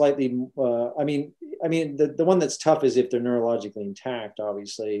a slightly, the one that's tough is if they're neurologically intact,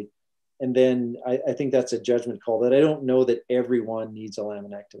 obviously. And then I think that's a judgment call, but I don't know that everyone needs a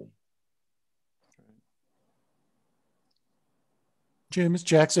laminectomy. Jim, it's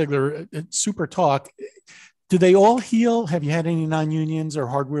Jack Ziegler. Super talk. Do they all heal? Have you had any non-unions or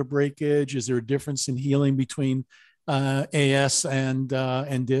hardware breakage? Is there a difference in healing between AS and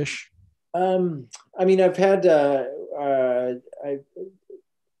dish? I mean, I've had,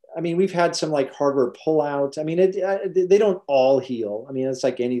 we've had some hardware pullout. I mean, they don't all heal. I mean, it's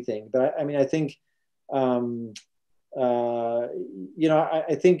like anything. But I think, I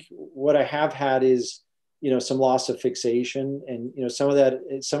think what I have had is, some loss of fixation, and some of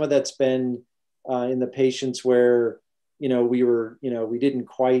that's been in the patients where, we didn't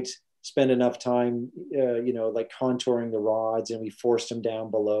quite spend enough time, contouring the rods, and we forced them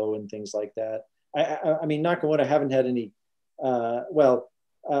down below and things like that. I mean, knock on wood, I haven't had any,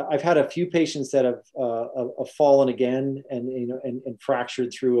 I've had a few patients that have fallen again and, and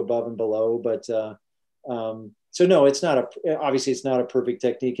fractured through above and below, but so no, it's not obviously it's not a perfect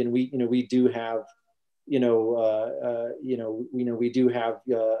technique. And we do have, we do have,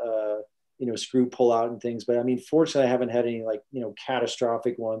 screw pull out and things, but I mean, fortunately I haven't had any like,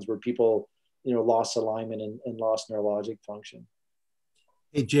 catastrophic ones where people, lost alignment and lost neurologic function.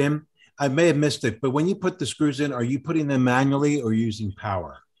 Hey, Jim, I may have missed it, but when you put the screws in, are you putting them manually or using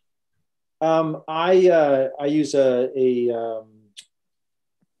power? I use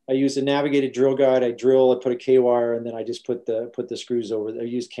I use a navigated drill guide. I drill, I put a K-wire, and then I just put the screws over. I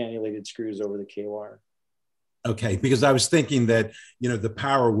use cannulated screws over the K-wire. Okay, because I was thinking that, the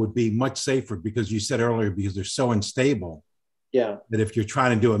power would be much safer because you said earlier, because they're so unstable. Yeah. That if you're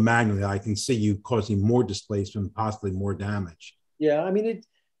trying to do it manually, I can see you causing more displacement, possibly more damage. Yeah, I mean,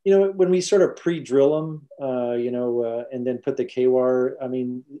 when we sort of pre-drill them, and then put the K-wire, I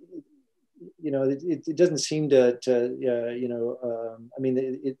mean, it doesn't seem to I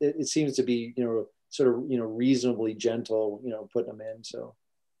mean, it seems to be, sort of, reasonably gentle, putting them in. So,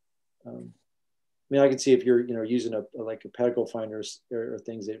 I mean, I can see if you're, using like a pedicle finder or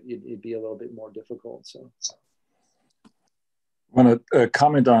things, it'd be a little bit more difficult. So. I want to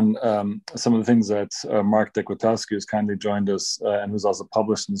comment on some of the things that Mark Dekwitowski, who's kindly joined us and who's also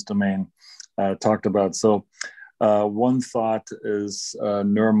published in this domain, talked about. So one thought is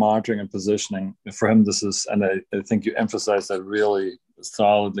neuromonitoring and positioning. For him, this is, and I think you emphasize that really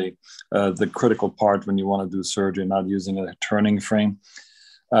solidly, the critical part when you want to do surgery, not using a turning frame.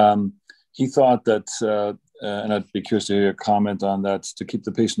 He thought that, and I'd be curious to hear your comment on that, to keep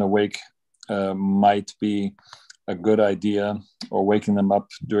the patient awake might be a good idea, or waking them up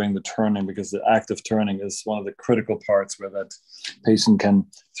during the turning, because the active turning is one of the critical parts where that patient can,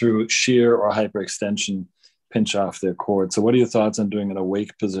 through shear or hyperextension, pinch off their cord. So what are your thoughts on doing an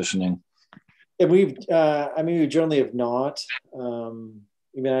awake positioning? And we generally have not. I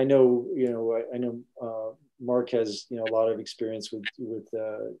mean, I know Mark has, a lot of experience with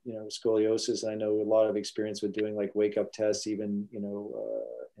scoliosis. And I know a lot of experience with doing like wake up tests, even,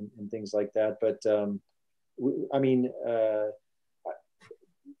 and things like that. But, I mean,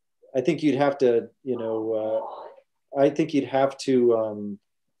 I think you'd have to, you'd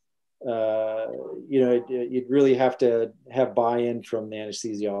really have to have buy-in from the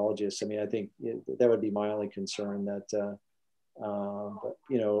anesthesiologist. I mean, I think that would be my only concern, that, but,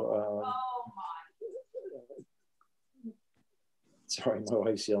 sorry, my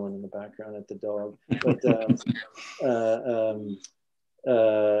wife's yelling in the background at the dog, but,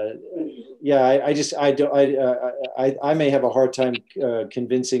 yeah, I may have a hard time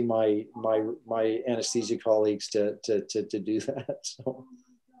convincing my anesthesia colleagues to do that. So,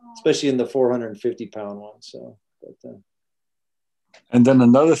 especially in the 450-pound one. So, but, and then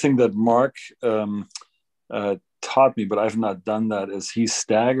another thing that Mark taught me, but I've not done that, is he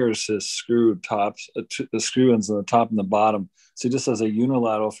staggers his screw tops, the screw ends on the top and the bottom. So he just has a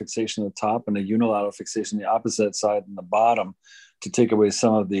unilateral fixation at the top and a unilateral fixation on the opposite side and the bottom, to take away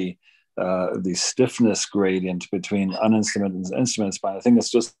some of the stiffness gradient between uninstrumented and instrumented spine. I think it's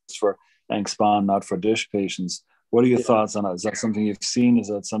just for Ank Spine, not for dish patients. What are your thoughts on that? Is that something you've seen? Is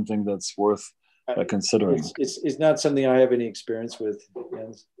that something that's worth considering? It's not something I have any experience with,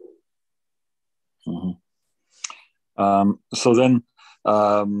 Jens. Mm-hmm. So then,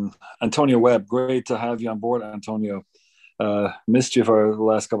 Antonio Webb, great to have you on board, Antonio. Missed you for the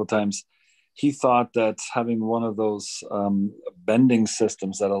last couple of times. He thought that having one of those bending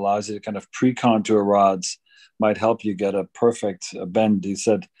systems that allows you to kind of pre-contour rods might help you get a perfect bend. He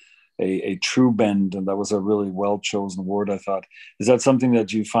said a true bend, and that was a really well-chosen word, I thought. Is that something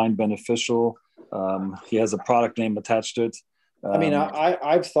that you find beneficial? He has a product name attached to it. I mean,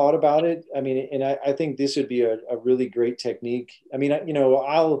 I've thought about it. I mean, and I think this would be a really great technique. I mean,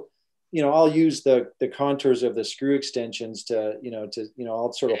 I'll use the contours of the screw extensions to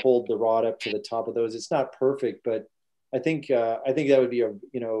I'll sort of hold the rod up to the top of those. It's not perfect, but I think that would be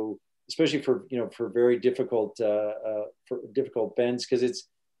especially for very difficult bends, because it's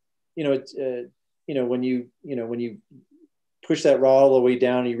when you push that rod all the way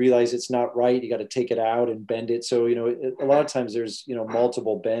down, you realize it's not right. You got to take it out and bend it. So a lot of times there's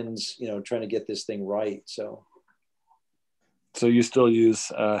multiple bends trying to get this thing right. So you still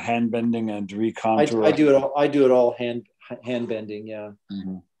use hand bending and recontour? I do it all hand bending. Yeah.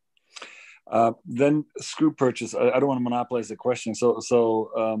 Mm-hmm. Then screw purchase. I don't want to monopolize the question. So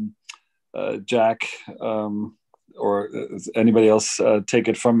Jack, or anybody else, take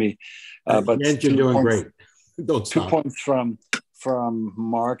it from me. But you're doing great. Don't stop. 2 points from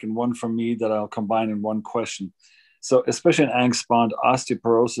Mark and one from me that I'll combine in one question. So especially in Angst-Bond,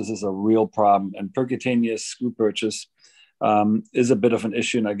 osteoporosis is a real problem, and percutaneous screw purchase is a bit of an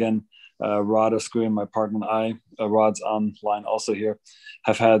issue. And again, Rod Oscuri, my partner, and I, Rod's online also here,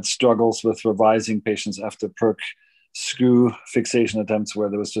 have had struggles with revising patients after perc screw fixation attempts where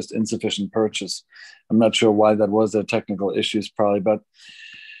there was just insufficient purchase. I'm not sure why that was. There are technical issues probably, but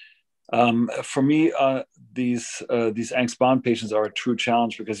for me, these Angst-Bond patients are a true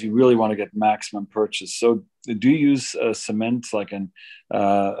challenge because you really want to get maximum purchase. So do you use cement like in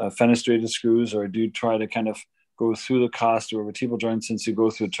fenestrated screws, or do you try to kind of go through the cost or vertebral joint since you go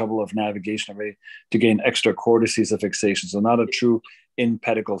through the trouble of navigation array to gain extra cortices of fixation? So not a true in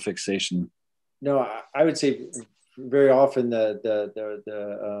pedicle fixation. No, I would say very often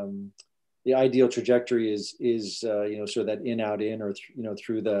the ideal trajectory is sort of that in out in, or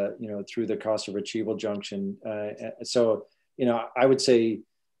through the costovertebral junction. So I would say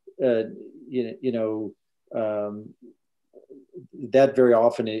that very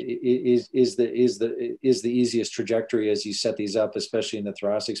often is the easiest trajectory as you set these up, especially in the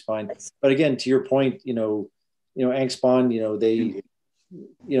thoracic spine. But again, to your point, Angst-Bond,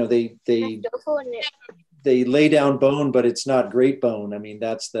 they lay down bone, but it's not great bone. I mean,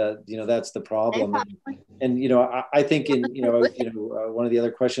 that's the problem. And I think one of the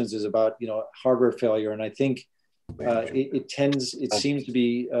other questions is about hardware failure, and I think it seems to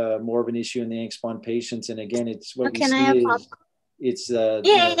be more of an issue in the Angst-Bond patients. And again, it's what we see is it's and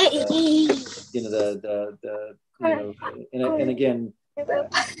again, I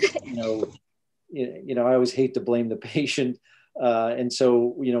always hate to blame the patient. And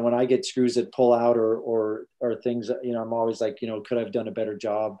so, when I get screws that pull out or things, I'm always like, could I have done a better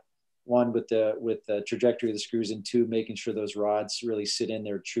job? One, with the trajectory of the screws, and two, making sure those rods really sit in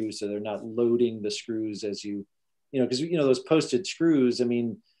there true, so they're not loading the screws as you because those posted screws. I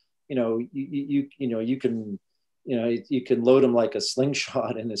mean, you can load them like a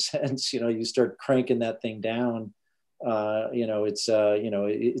slingshot in a sense. You start cranking that thing down. It's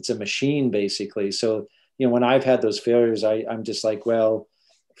a machine basically. So when I've had those failures, I'm just like, well,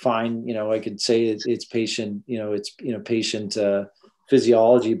 fine. I could say it's patient. Patient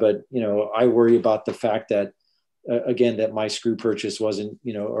physiology, but I worry about the fact that again, that my screw purchase wasn't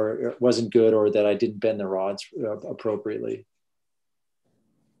or wasn't good, or that I didn't bend the rods appropriately.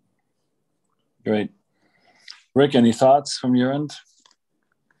 Great. Rick, any thoughts from your end?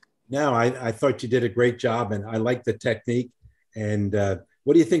 No, I thought you did a great job, and I like the technique. And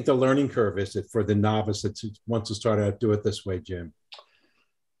what do you think the learning curve is for the novice that wants to start out do it this way, Jim?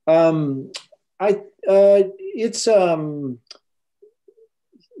 I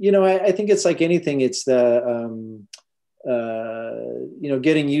think it's like anything. It's the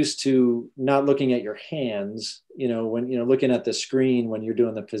getting used to not looking at your hands. When looking at the screen when you're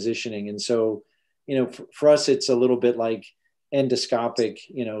doing the positioning, and so for us, it's a little bit like endoscopic,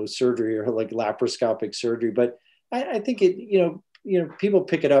 surgery, or like laparoscopic surgery. But I think people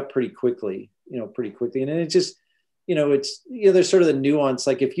pick it up pretty quickly, and then it just, there's sort of the nuance.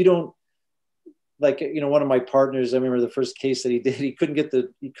 Like if you don't, one of my partners, I remember the first case that he did, he couldn't get the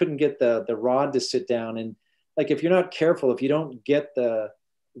rod to sit down. And like, if you're not careful, if you don't get the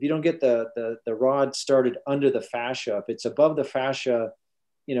rod started under the fascia, if it's above the fascia,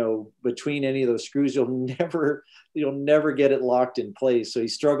 between any of those screws, you'll never get it locked in place. So he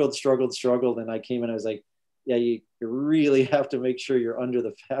struggled. And I came in, I was like, yeah, you really have to make sure you're under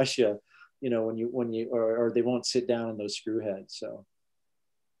the fascia, when you, or they won't sit down in those screw heads. So.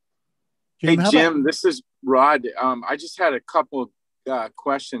 Hey, Jim, this is Rod. I just had a couple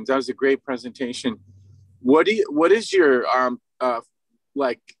questions. That was a great presentation. What is your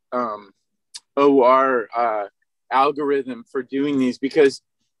OR algorithm for doing these? Because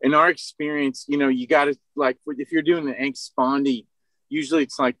in our experience, you got to, like, if you're doing the Angst-Bondy, usually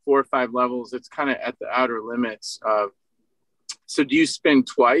it's like 4 or 5 levels. It's kind of at the outer limits. So do you spin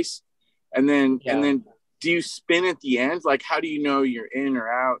twice? And then do you spin at the end? Like, how do you know you're in or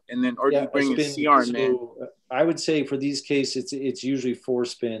out? And then, or do you bring a C-arm in? I would say for these cases, it's usually 4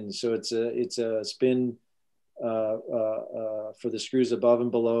 spins. So it's a spin for the screws above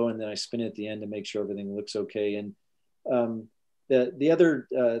and below, and then I spin at the end to make sure everything looks okay. And the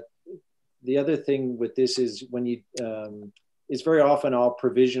other thing with this is when you it's very often I'll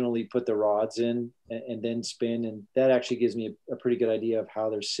provisionally put the rods in and then spin, and that actually gives me a pretty good idea of how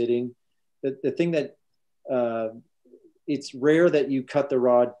they're sitting. The thing that it's rare that you cut the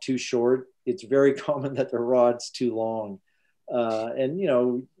rod too short. It's very common that the rod's too long. And,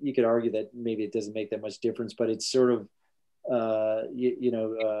 you could argue that maybe it doesn't make that much difference, but it's sort of,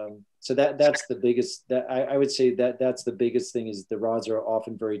 so that's the biggest, that I would say that's the biggest thing, is the rods are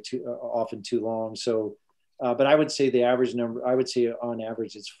often often too long. So But I would say the average number, I would say on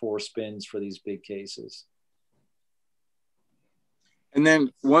average, it's 4 spins for these big cases. And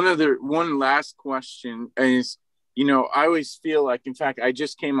then one last question is, you know, I always feel like, in fact, I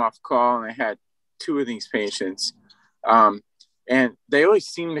just came off call and I had 2 of these patients. And they always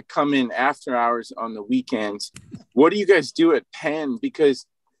seem to come in after hours on the weekends. What do you guys do at Penn? Because,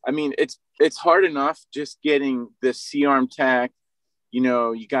 I mean, it's hard enough just getting the C-arm tech. You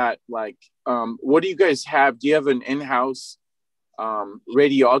know, you got like, what do you guys have? Do you have an in-house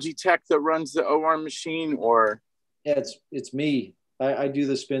radiology tech that runs the OR machine, or? Yeah, it's me. I do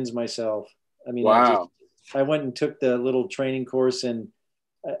the spins myself. I mean, wow. I went and took the little training course, and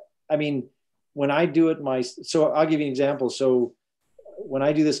I mean, when I do it so I'll give you an example. So when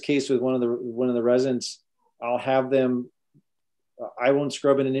I do this case with one of the residents, I'll have them, I won't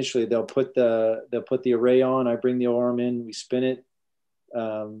scrub it initially. They'll put the array on. I bring the arm in, we spin it.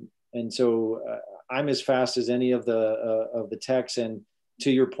 And so I'm as fast as any of the techs. And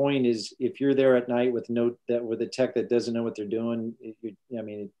to your point is, if you're there at night with a tech that doesn't know what they're doing, I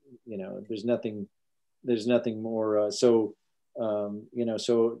mean, you know, there's nothing more. You know,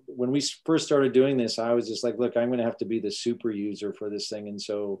 so when we first started doing this, I was just like, look, I'm going to have to be the super user for this thing. And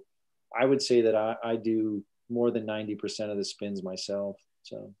so I would say that I do more than 90% of the spins myself.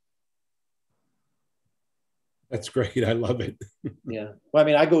 So. That's great. I love it. Yeah. Well, I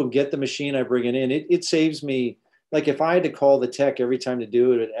mean, I go get the machine, I bring it in. It saves me, like if I had to call the tech every time to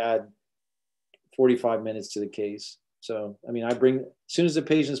do it, it'd add 45 minutes to the case. So, I mean, as soon as the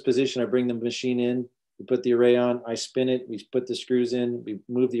patient's positioned, I bring the machine in, we put the array on, I spin it, we put the screws in, we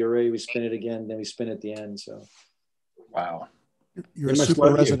move the array, we spin it again, then we spin at the end. So. Wow. You're a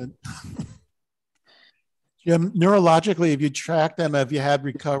super resident. Jim, neurologically, have you tracked them? Have you had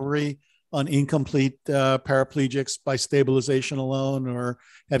recovery on incomplete paraplegics by stabilization alone, or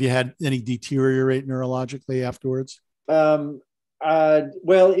have you had any deteriorate neurologically afterwards? Well, I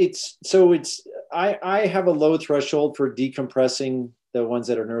have a low threshold for decompressing the ones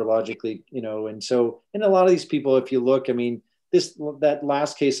that are neurologically, you know, and so, and a lot of these people, if you look, I mean, that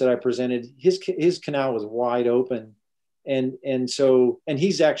last case that I presented, his canal was wide open, and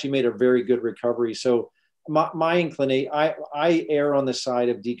he's actually made a very good recovery. So my inclination, I err on the side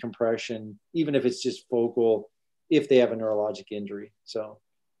of decompression, even if it's just focal, if they have a neurologic injury. So.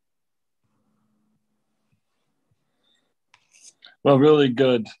 Well, really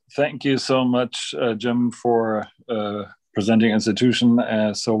good. Thank you so much, Jim, for presenting institution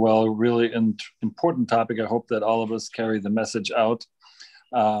so well. Really important topic. I hope that all of us carry the message out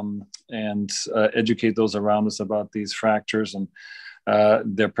and educate those around us about these fractures and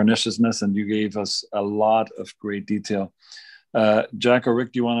their perniciousness. And you gave us a lot of great detail. Jack or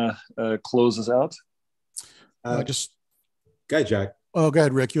Rick, do you want to close us out? Go ahead, Jack. Oh, go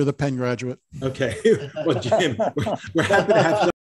ahead, Rick. You're the Penn graduate. Okay. Well, Jim, we're happy to have